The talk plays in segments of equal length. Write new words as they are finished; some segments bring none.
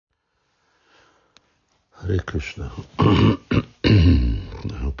Hare Krishna. I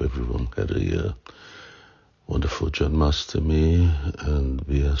hope everyone had a wonderful Janmāṣṭamī and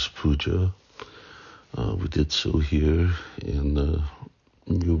V.S. Puja. We did so here in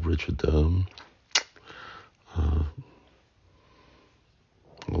New Bridgedam.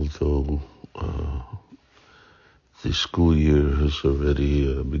 Although the school year has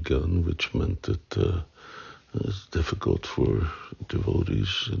already begun, which meant that it's difficult for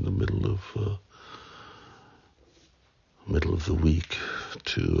devotees in the middle of the week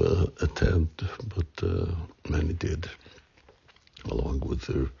to attend, but many did, along with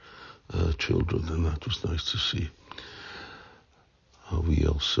their children, and that was nice to see. We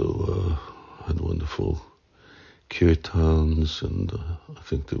also had wonderful kirtans, and I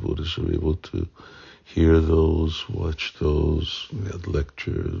think devotees were able to hear those, watch those. We had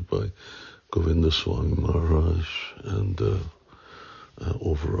lectures by Govinda Swami Maharaj, and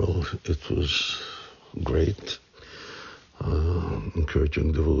overall it was great.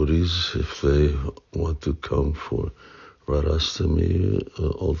 Encouraging devotees, if they want to come for Rādhāṣṭamī,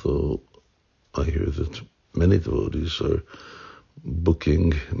 although I hear that many devotees are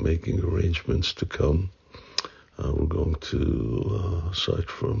making arrangements to come. We're going to, aside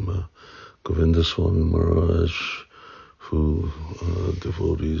from Govinda Swami Maharaj, who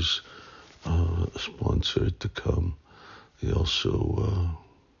devotees sponsored to come, they also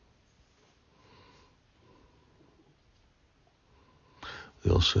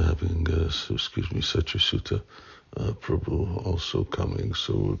having, Satyasuta Prabhu also coming,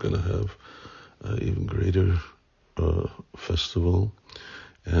 so we're going to have even greater festival,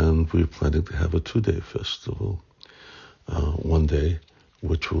 and we're planning to have a 2-day festival. One day,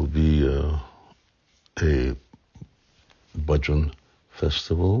 which will be a bhajan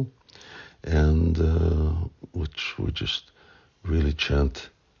festival, and which we just really chant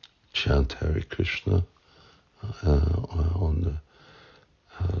Hare Krishna on the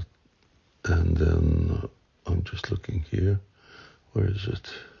and then I'm just looking here. Where is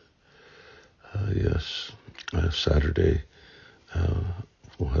it? Yes, Saturday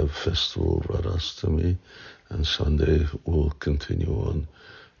we'll have festival Rādhāṣṭamī, and Sunday we'll continue on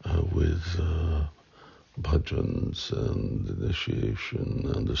with bhajans and initiation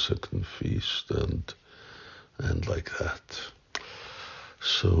and the second feast and like that.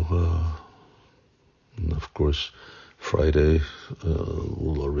 So, and of course, Friday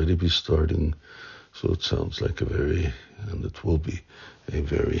will already be starting, so it sounds like and it will be a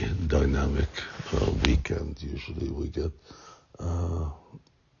very dynamic weekend. Usually we get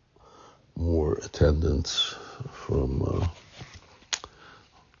more attendance from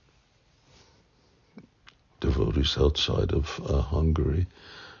devotees outside of Hungary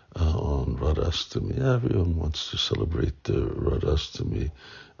on Rādhāṣṭamī. Everyone wants to celebrate the Rādhāṣṭamī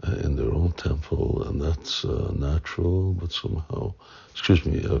in their own temple, and that's natural, but somehow,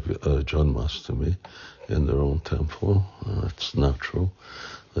 Janmāṣṭamī in their own temple, that's natural.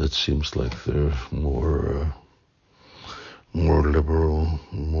 It seems like they're more liberal,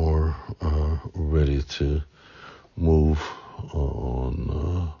 more ready to move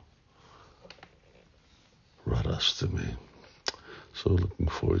on Rādhāṣṭamī. So looking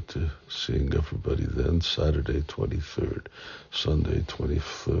forward to seeing everybody then. Saturday 23rd, Sunday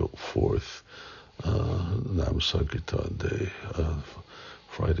 24th, Nam Sankirtan Day,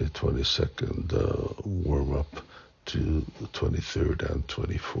 Friday 22nd, warm up to the 23rd and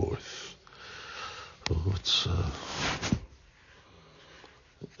 24th. So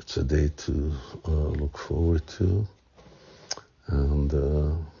it's a day to look forward to, and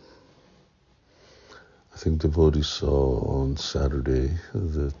I think devotees saw on Saturday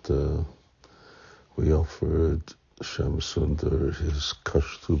that we offered Shyamsundar his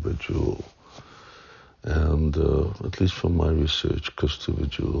Kaustubha jewel. And at least from my research, Kaustubha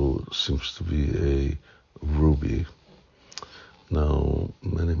jewel seems to be a ruby. Now,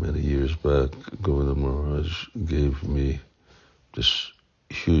 many years back, Govinda Maharaj gave me this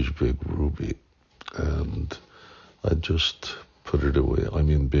huge big ruby, and I just put it away. I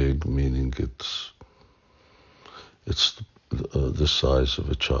mean big, meaning it's the size of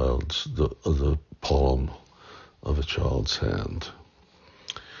a child's, the palm of a child's hand.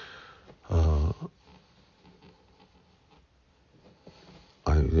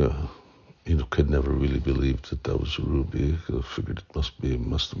 I could never really believe that was a ruby. I figured it must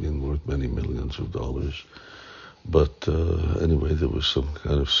have been worth many millions of dollars. But anyway, there was some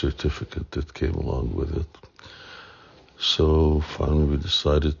kind of certificate that came along with it. So finally we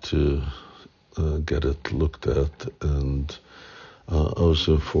decided to get it looked at, and I was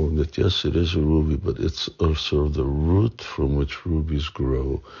informed that yes, it is a ruby, but it's also the root from which rubies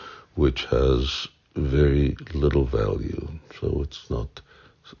grow, which has very little value, so it's not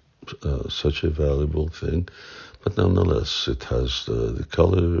such a valuable thing. But nonetheless, it has the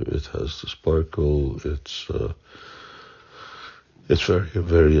color, it has the sparkle, it's very,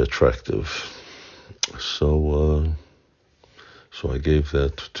 very attractive. So I gave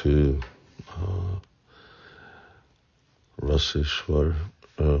that to Raseshwar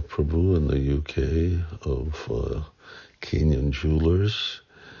Prabhu in the UK of Kenyan Jewelers,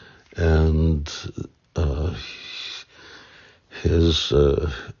 and his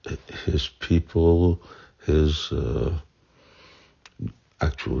people, his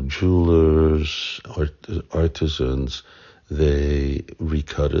actual jewelers, artisans, they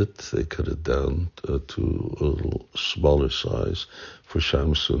recut it. They cut it down to a little smaller size. For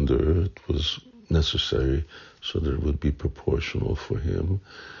Shyamsundar, it was necessary so that it would be proportional for him.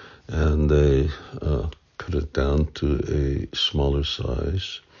 And they cut it down to a smaller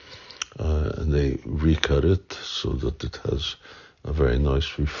size. And they recut it so that it has a very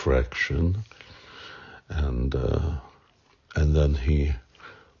nice refraction. And then he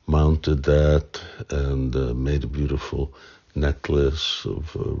mounted that and made a beautiful necklace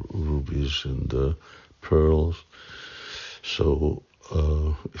of rubies and pearls. So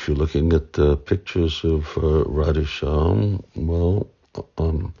if you're looking at pictures of Radhāṣṭamī, well,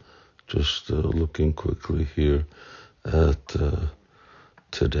 I'm just looking quickly here at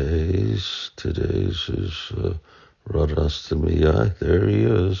today's is Radhāṣṭamī. Yeah, there he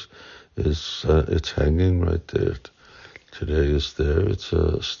is. It's hanging right there. Today is there. It's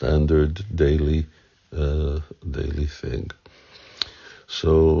a standard daily thing.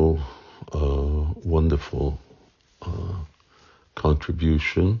 So wonderful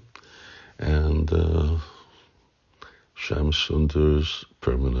contribution, and Shyamsundar's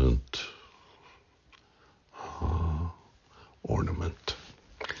permanent ornament.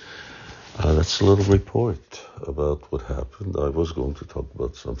 That's a little report about what happened. I was going to talk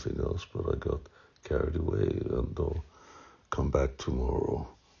about something else, but I got carried away, and I'll come back tomorrow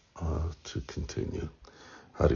to continue.